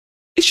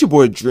It's your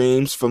boy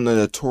Dreams from the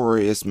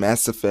notorious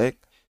Mass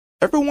Effect.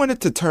 Ever wanted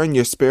to turn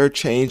your spare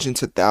change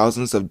into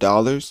thousands of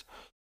dollars?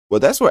 Well,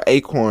 that's where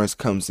Acorns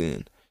comes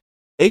in.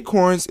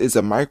 Acorns is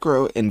a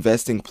micro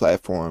investing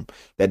platform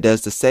that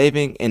does the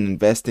saving and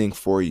investing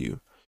for you.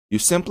 You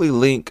simply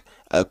link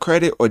a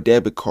credit or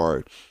debit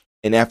card,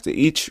 and after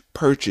each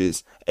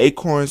purchase,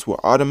 Acorns will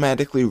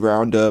automatically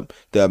round up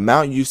the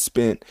amount you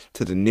spent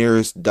to the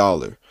nearest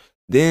dollar.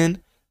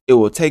 Then, it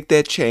will take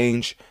that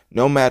change,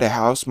 no matter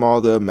how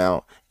small the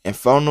amount, and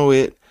funnel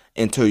it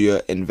into your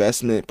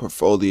investment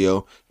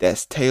portfolio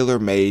that's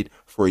tailor-made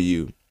for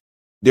you.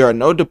 There are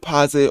no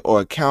deposit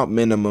or account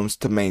minimums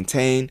to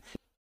maintain,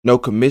 no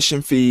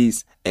commission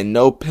fees, and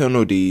no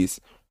penalties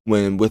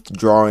when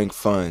withdrawing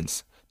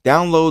funds.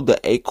 Download the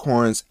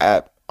Acorns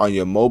app on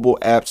your mobile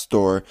app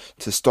store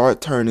to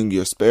start turning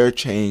your spare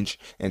change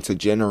into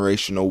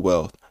generational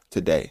wealth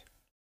today.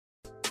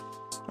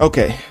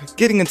 Okay,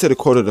 getting into the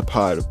quote of the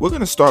pod, we're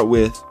going to start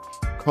with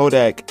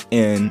Kodak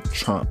and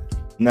Trump.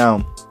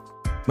 Now,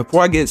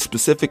 before I get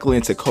specifically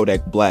into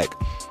Kodak Black,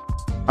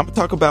 I'm going to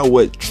talk about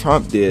what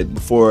Trump did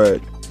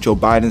before Joe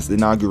Biden's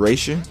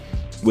inauguration,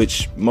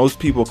 which most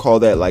people call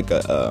that like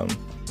a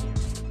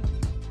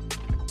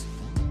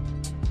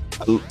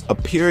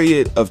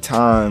period of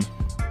time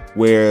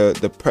where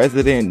the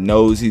president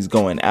knows he's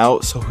going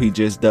out, so he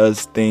just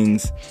does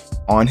things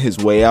on his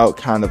way out,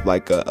 kind of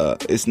like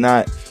it's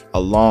not a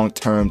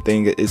long-term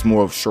thing, it's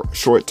more of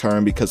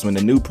short-term, because when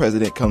the new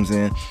president comes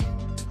in,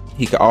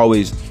 he can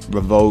always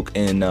revoke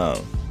and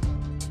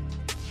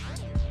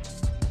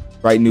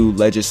write new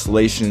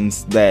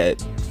legislations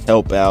that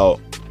help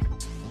out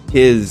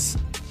his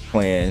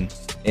plan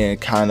and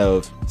kind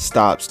of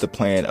stops the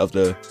plan of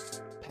the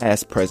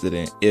past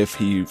president if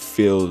he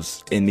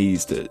feels it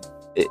needs to.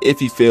 If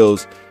he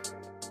feels,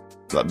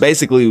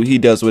 basically, he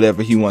does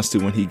whatever he wants to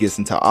when he gets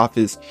into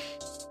office.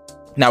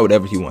 Not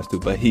whatever he wants to,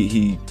 but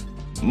he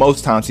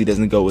most times he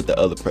doesn't go with the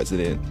other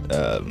president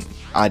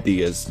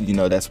ideas. You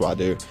know, that's why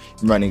they're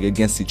running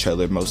against each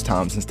other most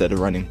times instead of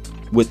running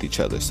with each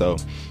other. So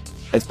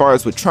as far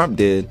as what Trump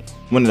did,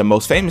 one of the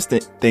most famous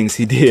things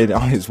he did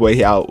on his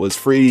way out was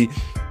free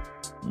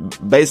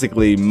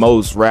basically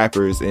most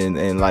rappers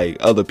and like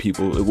other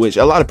people, which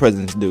a lot of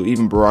presidents do.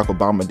 Even Barack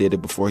Obama did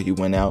it before he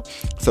went out.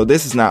 So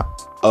this is not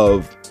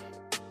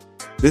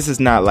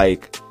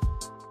like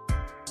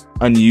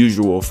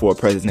unusual for a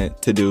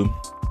president to do.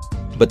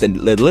 But the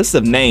list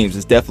of names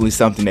is definitely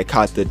something that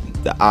caught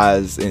the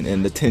eyes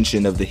and the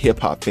attention of the hip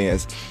hop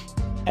fans,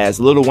 as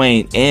Lil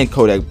Wayne and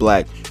Kodak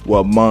Black were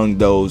among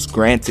those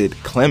granted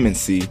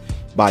clemency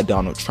by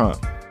Donald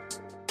Trump.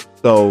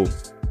 So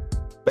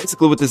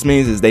basically what this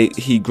means is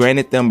he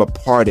granted them a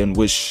pardon,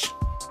 which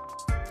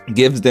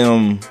gives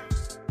them,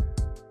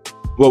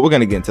 well, we're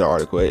going to get into the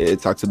article. It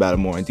talks about it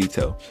more in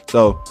detail.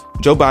 So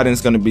Joe Biden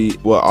is going to be,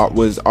 well,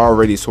 was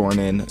already sworn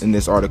in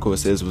this article. It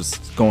says was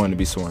going to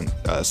be sworn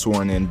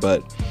in.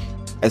 But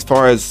as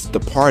far as the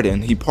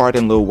pardon, he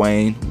pardoned Lil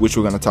Wayne, which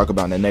we're going to talk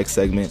about in the next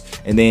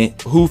segment. And then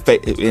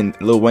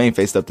Lil Wayne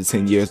faced up to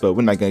 10 years, but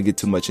we're not going to get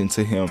too much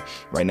into him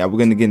right now. We're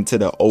going to get into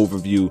the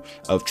overview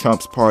of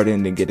Trump's pardon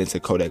and then get into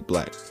Kodak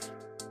Black.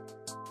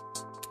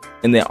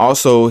 And then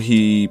also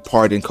he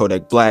pardoned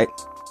Kodak Black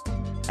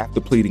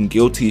after pleading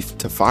guilty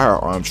to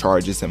firearm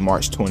charges in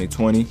March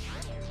 2020.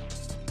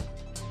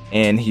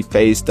 And he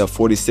faced a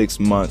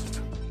 46-month.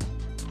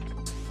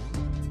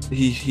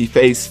 He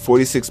faced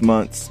 46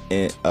 months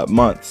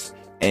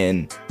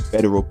in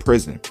federal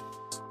prison.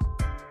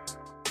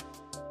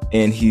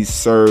 And he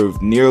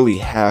served nearly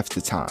half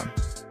the time.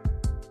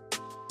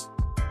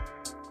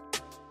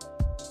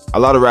 A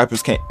lot of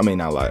rappers not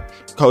a lot.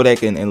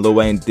 Kodak and Lil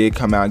Wayne did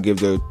come out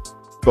and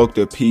spoke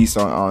their piece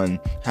on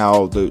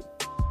how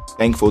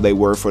thankful they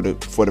were for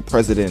the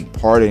president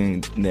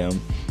pardoning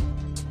them.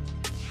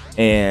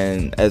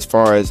 And as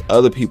far as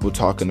other people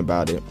talking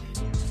about it,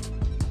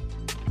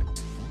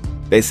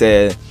 they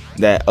said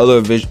that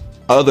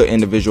other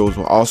individuals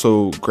were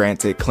also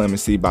granted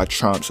clemency by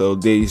Trump. So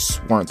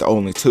these weren't the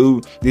only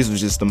two. These were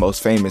just the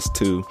most famous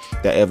two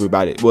that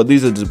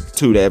these are the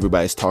two that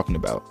everybody's talking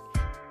about.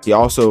 He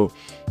also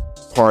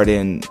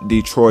pardoned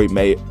Detroit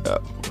Mayor.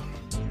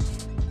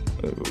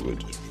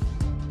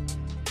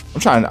 I'm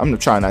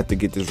trying not to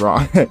get this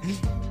wrong.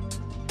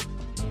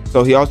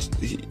 So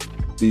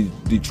the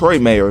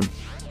Detroit mayor,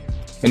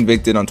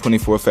 convicted on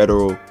 24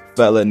 federal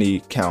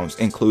felony counts,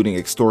 including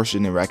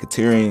extortion and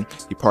racketeering.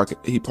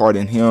 He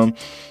pardoned him.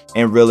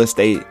 And real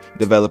estate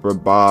developer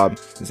Bob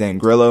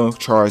Zangrillo,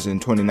 charged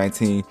in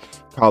 2019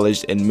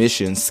 college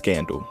admissions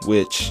scandal,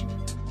 which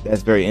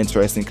that's very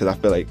interesting because I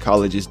feel like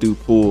colleges do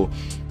pull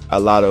a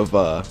lot of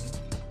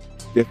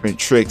different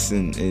tricks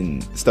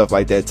and stuff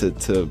like that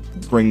to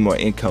bring more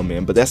income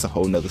in, but that's a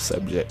whole nother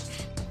subject.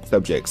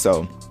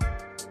 So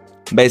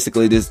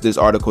basically this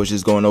article is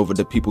just going over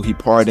the people he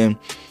pardoned,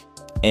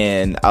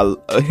 and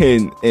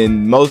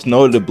most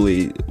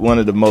notably, one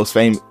of the most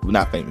one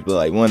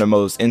of the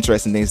most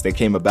interesting things that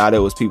came about it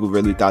was people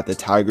really thought the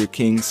Tiger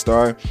King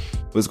star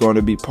was going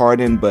to be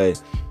pardoned,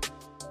 but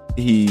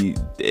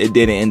it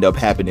didn't end up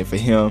happening for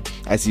him,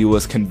 as he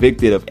was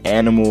convicted of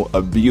animal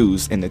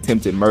abuse and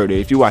attempted murder.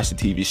 If you watch the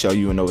TV show,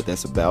 you will know what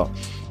that's about.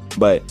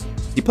 But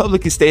he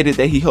publicly stated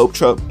that he hoped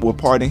Trump would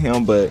pardon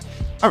him, but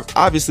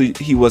obviously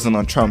he wasn't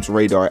on Trump's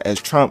radar, as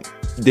Trump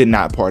did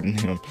not pardon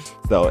him.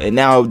 So, and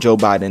now Joe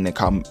Biden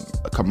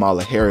and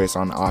Kamala Harris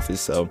on the office.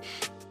 So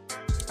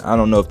I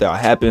don't know if that'll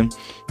happen,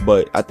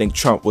 but I think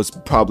Trump was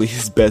probably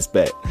his best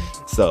bet.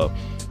 So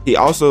he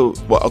also,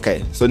 well,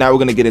 okay, so now we're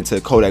going to get into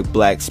Kodak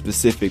Black's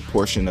specific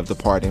portion of the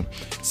pardon.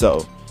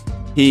 So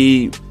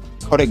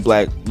Kodak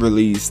Black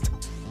released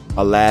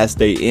a Last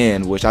Day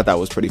In, which I thought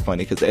was pretty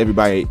funny, because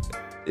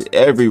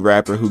every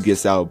rapper who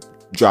gets out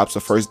drops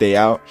a first day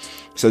out.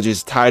 So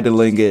just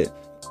titling it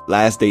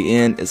Last Day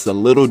In, it's a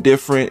little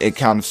different. It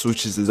kind of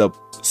switches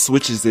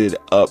it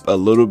up a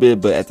little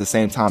bit, but at the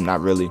same time,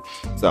 not really.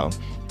 So,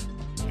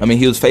 I mean,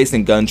 he was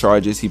facing gun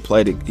charges. He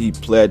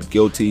pled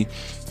guilty,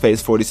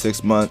 faced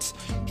 46 months.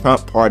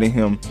 Trump pardoned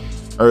him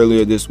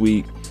earlier this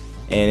week.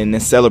 And in the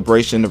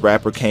celebration, the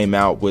rapper came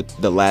out with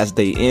the Last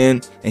Day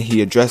In, and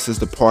he addresses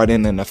the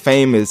pardon in a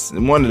famous,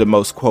 one of the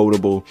most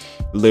quotable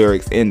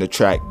lyrics in the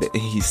track. That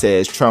he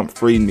says, "Trump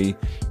freed me,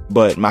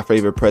 but my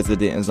favorite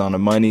president is on the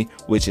money,"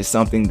 which is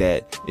something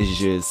that is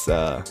just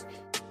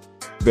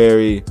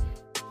very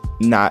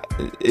not.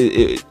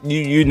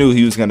 You knew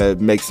he was gonna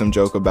make some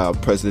joke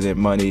about President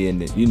Money,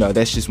 and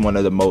that's just one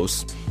of the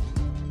most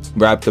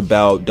rapped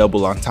about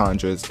double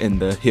entendres in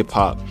the hip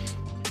hop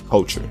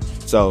culture.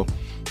 So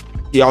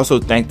he also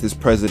thanked his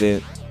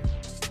president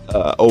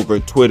over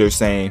Twitter,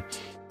 saying,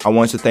 "I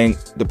want to thank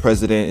the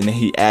president," and then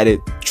he added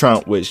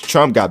Trump, which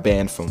Trump got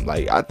banned from.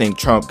 Like, I think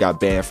Trump got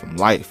banned from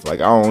life.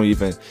 Like, I don't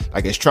even,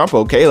 like, is Trump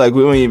okay? Like,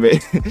 we don't even,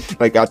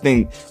 like, I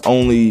think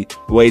only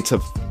way to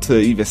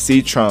even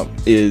see Trump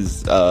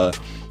is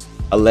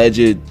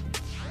alleged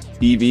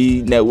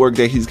TV network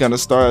that he's gonna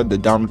start, the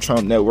Donald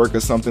Trump network or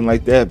something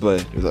like that.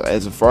 But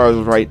as far as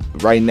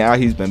right now,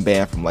 he's been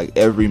banned from like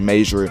every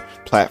major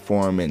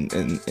platform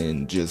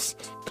and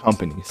just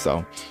company.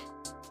 So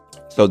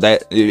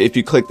that if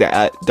you click that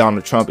at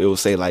Donald Trump, it will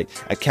say like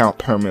account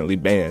permanently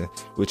banned,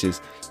 which is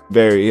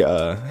very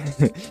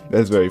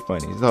that's very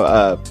funny.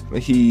 So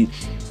he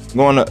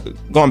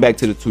going back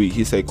to the tweet,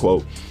 he said,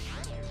 quote,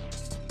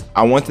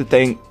 "I want to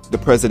thank the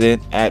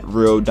president at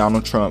real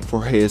Donald Trump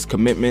for his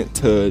commitment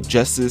to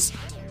justice,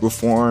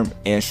 reform,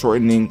 and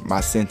shortening my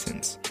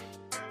sentence.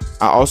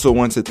 I also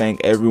want to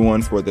thank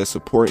everyone for their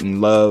support and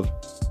love.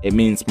 It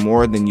means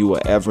more than you will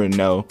ever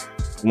know.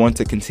 I want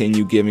to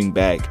continue giving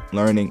back,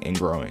 learning, and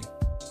growing."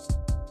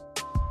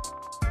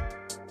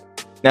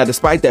 Now,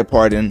 despite that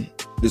pardon,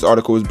 this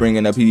article is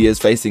bringing up he is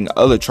facing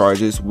other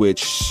charges,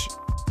 which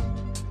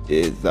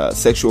is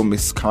sexual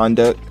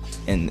misconduct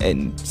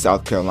in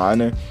South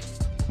Carolina,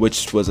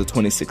 which was a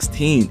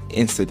 2016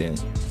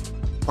 incident.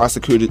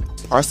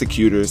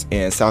 Prosecutors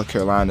in South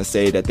Carolina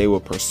say that they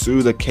will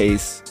pursue the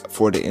case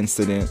for the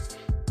incident.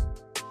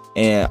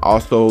 And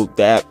also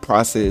that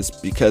process,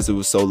 because it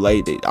was so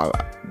late,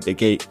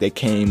 they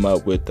came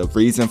up with the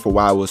reason for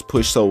why it was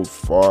pushed so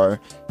far,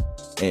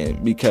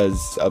 and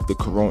because of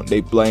they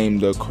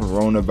blamed the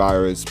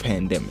coronavirus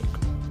pandemic,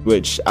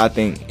 which I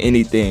think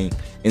anything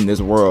in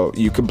this world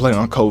you can blame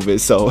on COVID,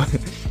 so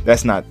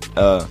that's not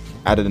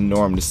out of the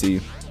norm to see.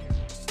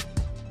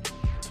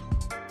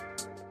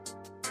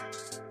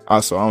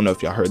 Also, I don't know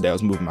if y'all heard that, I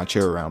was moving my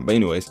chair around, but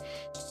anyways,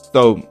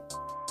 so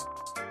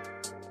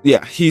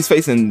yeah, he's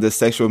facing the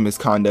sexual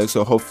misconduct.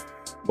 So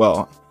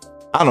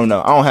I don't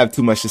know. I don't have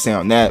too much to say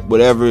on that.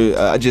 Whatever.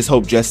 I just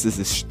hope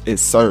justice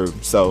is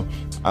served. So,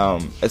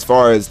 as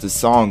far as the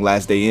song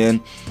 "Last Day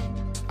In,"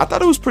 I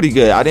thought it was pretty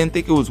good. I didn't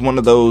think it was one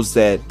of those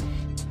that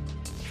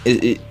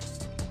it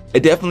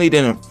definitely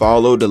didn't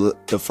follow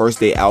the first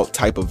day out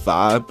type of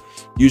vibe.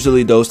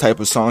 Usually, those type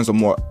of songs are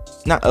more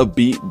not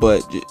upbeat,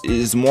 but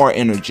is more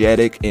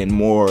energetic and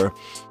more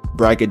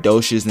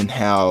braggadocious in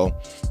how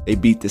they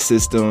beat the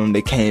system.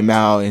 They came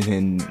out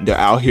and they're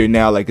out here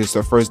now, like it's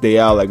their first day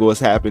out, like what's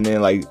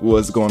happening, like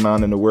what's going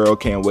on in the world,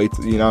 can't wait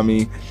to, you know what I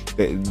mean,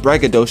 the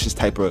braggadocious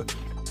type of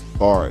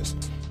bars,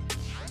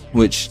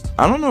 which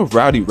I don't know if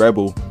Rowdy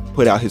Rebel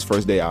put out his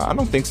first day out. I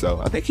don't think so.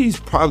 I think he's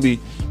probably,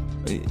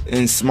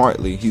 and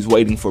smartly, he's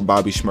waiting for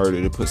Bobby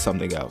Shmurda to put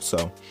something out.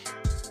 So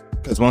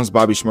because once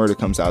Bobby Shmurda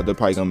comes out, they're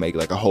probably gonna make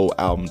like a whole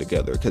album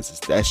together,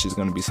 because that's just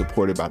gonna be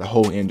supported by the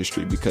whole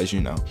industry, because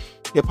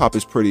hip hop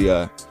is pretty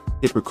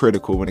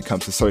hypocritical when it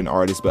comes to certain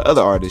artists, but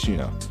other artists,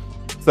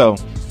 So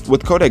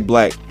with Kodak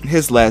Black,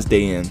 his Last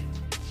Day In,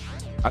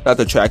 I thought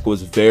the track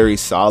was very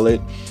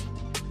solid.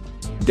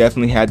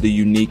 Definitely had the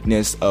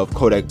uniqueness of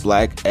Kodak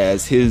Black,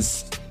 as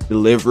his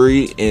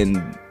delivery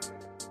in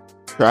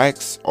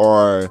tracks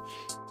are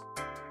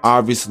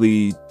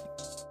obviously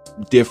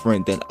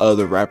different than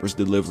other rappers'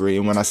 delivery.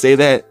 And when I say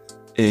that,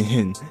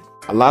 and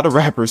a lot of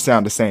rappers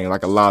sound the same,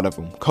 like a lot of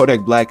them.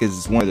 Kodak Black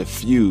is one of the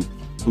few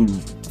who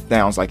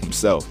sounds like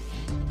himself,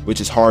 which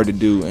is hard to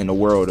do in a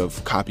world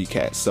of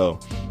copycats. So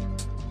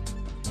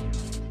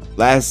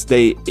Last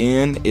Day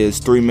In is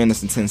 3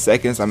 minutes and 10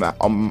 seconds.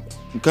 I'm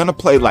gonna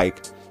play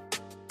like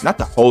not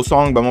the whole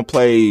song, but I'm gonna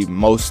play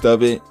most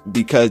of it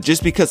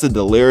because of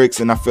the lyrics.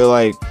 And I feel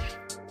like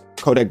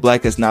Kodak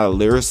Black is not a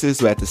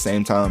lyricist, but at the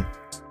same time,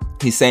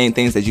 he's saying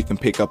things that you can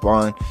pick up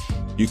on.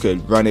 You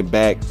could run it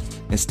back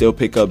and still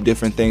pick up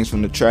different things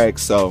from the track.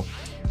 So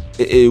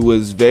it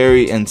was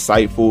very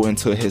insightful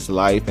into his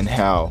life and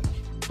how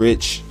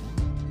rich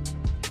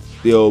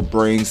still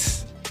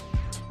brings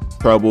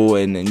trouble.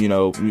 And you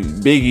know,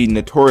 Biggie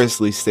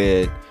notoriously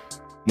said,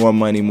 more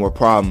money, more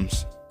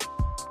problems.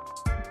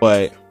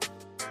 But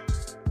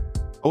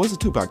was it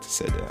Tupac that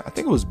said that? I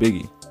think it was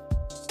Biggie.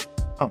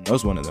 I don't know, it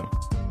was one of them.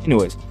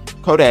 Anyways,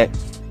 Kodak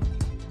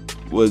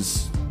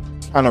was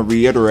kind of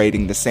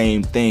reiterating the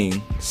same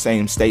thing,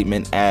 same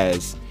statement,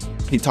 as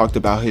he talked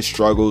about his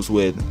struggles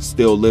with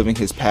still living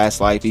his past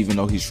life even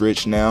though he's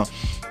rich now.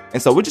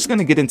 And so we're just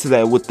gonna get into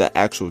that with the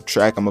actual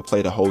track. I'm gonna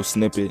play the whole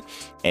snippet,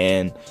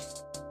 and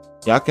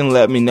y'all can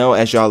let me know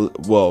as y'all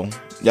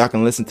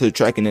can listen to the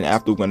track, and then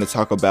after we're gonna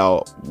talk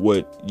about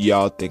what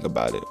y'all think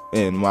about it.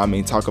 And what I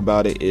mean talk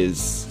about it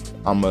is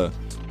I'm gonna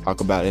talk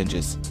about it and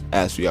just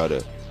ask for y'all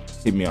to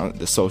hit me on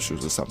the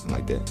socials or something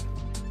like that.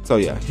 So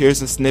yeah,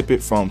 here's a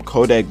snippet from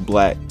Kodak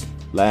Black,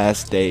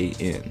 Last Day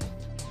In.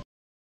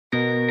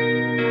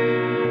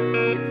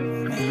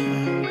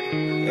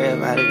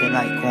 Everybody been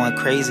like going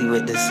crazy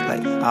with this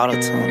like auto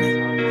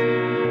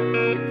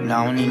tuning.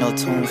 I don't need no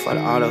tune for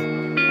the auto.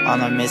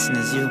 All I'm missing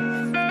is you.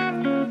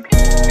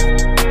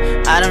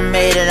 I done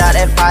made it out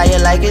that fire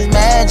like it's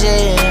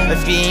magic.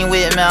 If you ain't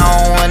with me, I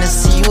don't wanna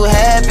see you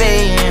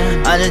happy.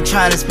 I'm just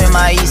tryna spend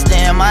my Easter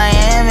in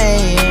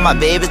Miami. My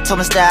baby told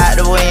me stay out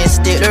the way and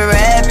stick to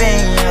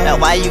rapping. Now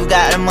why you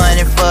got the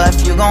money for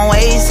if you gon'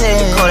 waste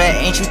it? Kodak,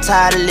 ain't you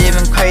tired of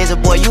living crazy?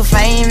 Boy, you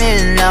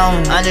famous now.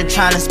 I'm just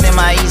tryna spend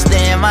my Easter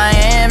in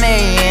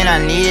Miami. And I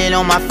need it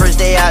on my first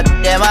day out,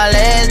 that my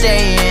last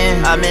day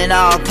in. I'm in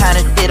all kind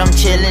of shit, I'm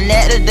chillin'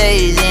 at the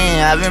days in.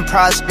 I've been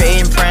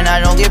prostrating, praying I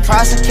don't get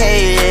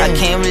prosecuted. I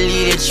can't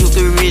believe that you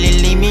could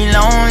really leave me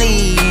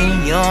lonely.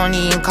 You don't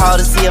even call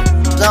to see if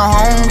I'm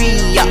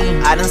hungry.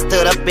 I done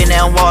stood up in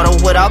that water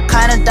with all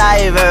kind of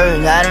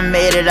divers. I done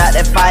made it out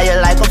that fire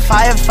like a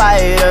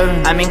firefighter.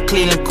 I'm in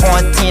Cleveland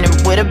quarantining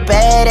with a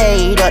bad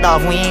aid.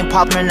 Off, we ain't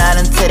popping out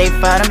until they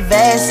find a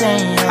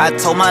vaccine. I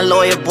told my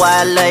lawyer, boy,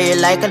 I love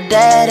you like a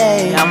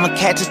daddy. I'ma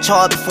catch a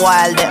charge before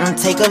I let them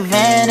take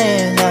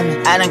advantage of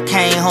me. I done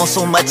came home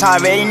so much, I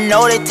already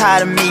know they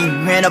tired of me.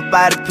 Ran up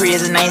out of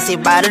prison, I ain't say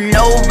bye to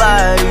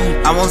nobody.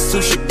 I want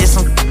sushi, this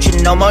some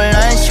shit, no more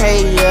lunch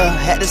tray, yeah.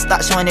 Had to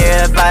stop showing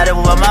everybody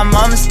where my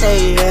mama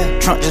stay, yeah.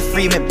 Trump just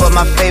freed me, but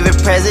my favorite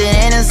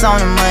president is on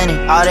the money.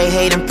 All they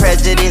hate and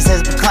prejudice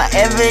has become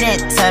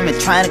evident to me.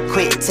 Trying to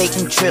quit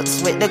taking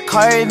trips with the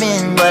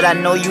carbon, but I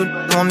know you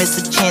won't miss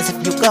a chance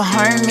if you could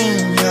hurt me,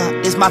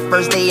 yeah. This my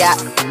first day out,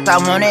 I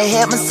wanna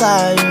hit my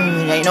side.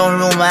 Ain't no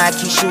room, I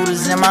keep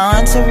shooters in my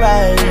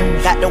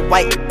entourage. Got the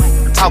white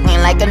talking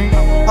like a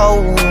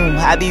hoe.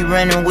 I be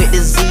running with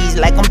disease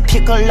like I'm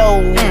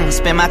Piccolo.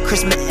 Spend my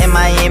Christmas in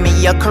Miami,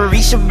 yeah,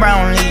 Carisha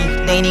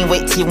Brownlee. They ain't even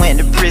wait till you went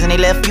to prison, they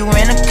left you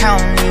in the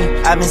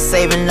county. I been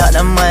saving up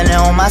the money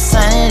on my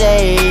sunny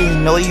days.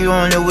 Know you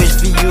only wish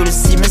for you to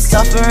see me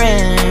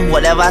suffering.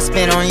 Whatever I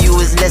spend on you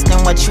is less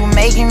than what you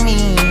making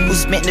me. Who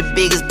spent the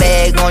biggest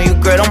bag on you,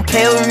 girl, don't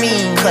play with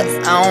me. Cause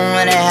I don't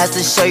wanna have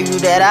to show you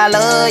that I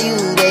love you,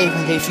 babe.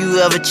 If you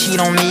ever cheat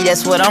on me,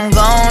 that's what I'm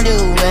gon' do,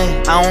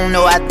 babe. I don't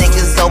know, I think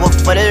it's over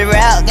for the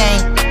rap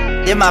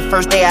game. Did my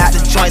first day out the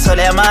joint, so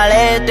that my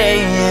last day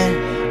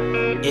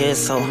in. Yeah,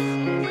 so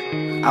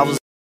I was.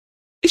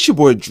 It's your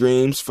boy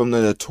Dreams from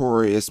the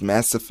notorious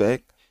Mass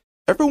Effect.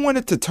 Ever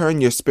wanted to turn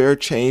your spare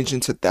change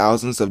into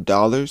thousands of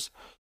dollars?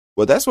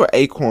 Well, that's where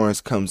Acorns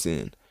comes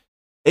in.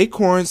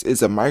 Acorns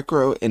is a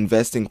micro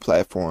investing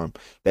platform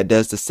that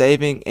does the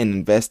saving and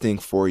investing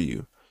for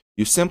you.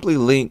 You simply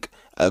link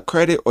a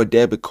credit or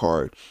debit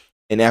card,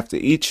 and after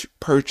each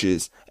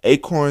purchase,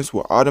 Acorns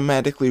will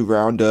automatically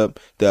round up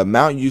the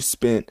amount you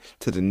spent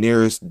to the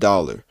nearest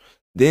dollar.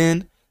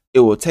 Then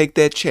it will take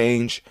that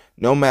change,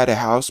 no matter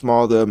how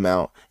small the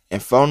amount,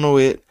 and funnel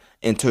it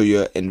into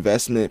your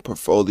investment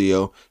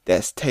portfolio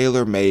that's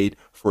tailor-made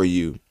for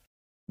you.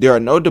 There are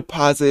no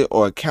deposit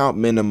or account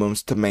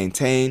minimums to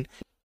maintain,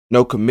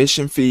 no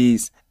commission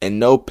fees, and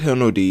no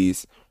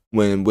penalties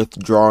when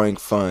withdrawing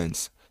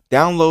funds.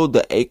 Download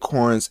the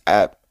Acorns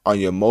app on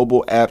your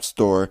mobile app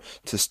store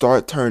to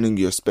start turning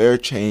your spare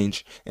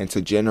change into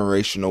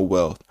generational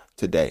wealth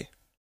today.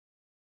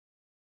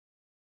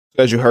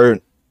 As you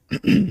heard,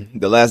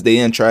 the Last Day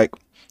In track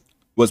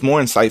was more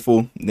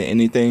insightful than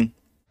anything.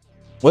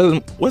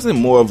 Wasn't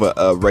more of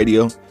a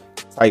radio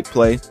type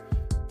play.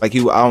 Like I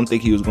don't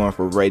think he was going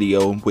for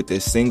radio with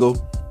this single.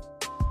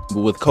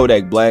 But with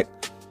Kodak Black,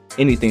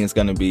 anything is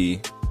gonna be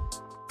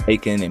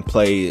taken and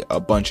played a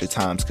bunch of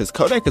times, because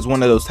Kodak is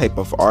one of those type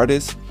of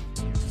artists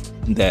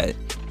that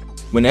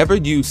whenever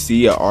you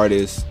see an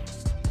artist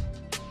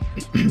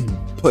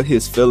put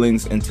his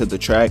feelings into the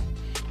track,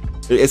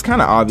 it's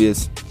kind of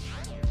obvious.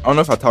 I don't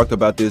know if I talked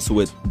about this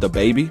with the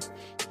Baby,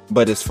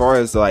 but as far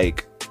as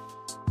like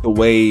the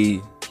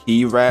way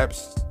he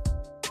raps,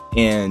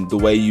 and the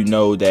way you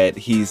know that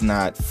he's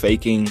not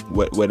faking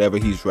whatever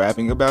he's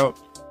rapping about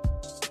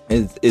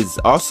is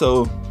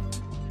also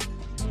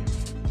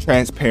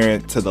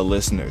transparent to the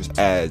listeners,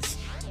 as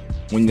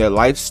when your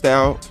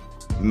lifestyle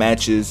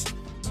matches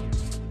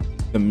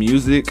the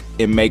music,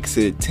 it makes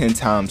it 10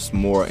 times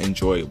more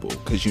enjoyable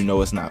because you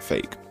know it's not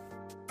fake.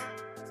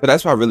 So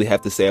that's what I really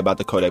have to say about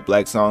the Kodak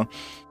Black song.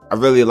 I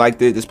really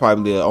liked it. It's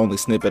probably the only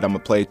snippet I'm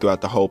gonna play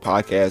throughout the whole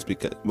podcast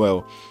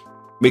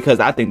because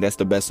I think that's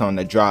the best song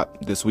that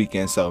dropped this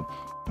weekend. So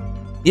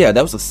yeah,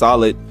 that was a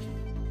solid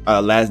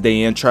Last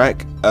Day In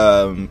track.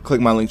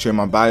 Click my link tree in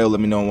my bio. Let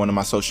me know on one of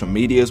my social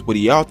medias. What do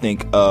y'all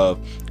think of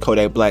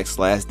Kodak Black's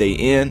Last Day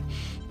In?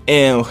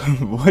 And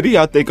what do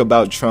y'all think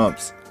about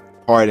Trump's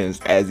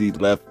pardons as he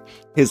left,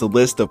 his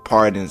list of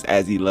pardons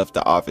as he left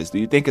the office? Do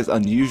you think it's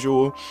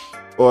unusual,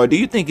 or do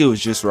you think it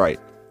was just right?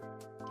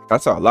 I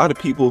saw a lot of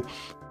people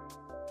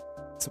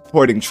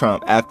supporting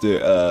Trump after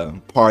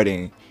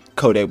pardoning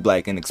Kodak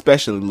Black, and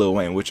especially Lil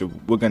Wayne, which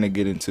we're gonna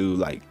get into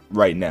like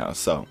right now.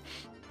 So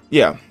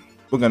yeah,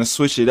 we're gonna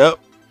switch it up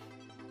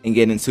and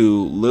get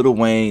into Lil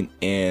Wayne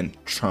and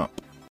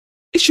Trump.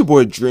 It's your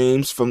boy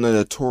Dreams from the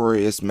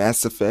notorious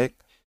Mass Effect.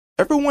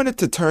 Ever wanted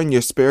to turn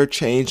your spare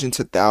change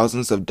into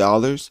thousands of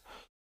dollars?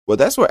 Well,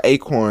 that's where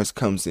Acorns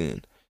comes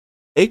in.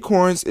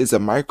 Acorns is a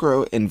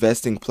micro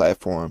investing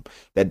platform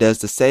that does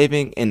the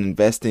saving and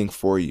investing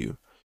for you.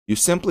 You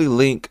simply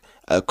link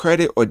a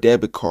credit or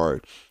debit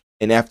card,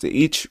 and after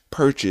each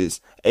purchase,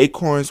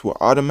 Acorns will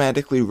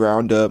automatically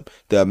round up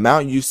the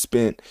amount you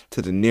spent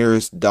to the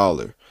nearest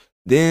dollar.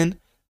 Then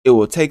it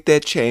will take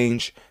that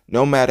change,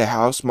 no matter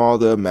how small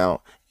the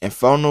amount, and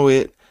funnel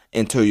it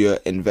into your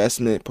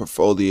investment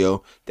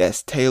portfolio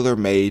that's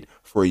tailor-made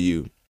for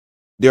you.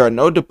 There are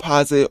no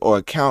deposit or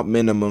account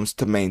minimums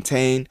to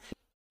maintain,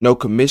 no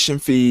commission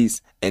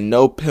fees, and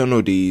no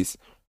penalties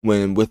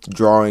when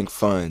withdrawing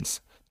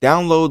funds.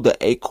 Download the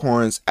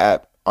Acorns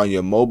app on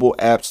your mobile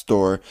app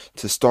store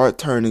to start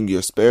turning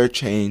your spare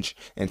change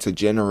into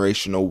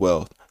generational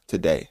wealth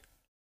today.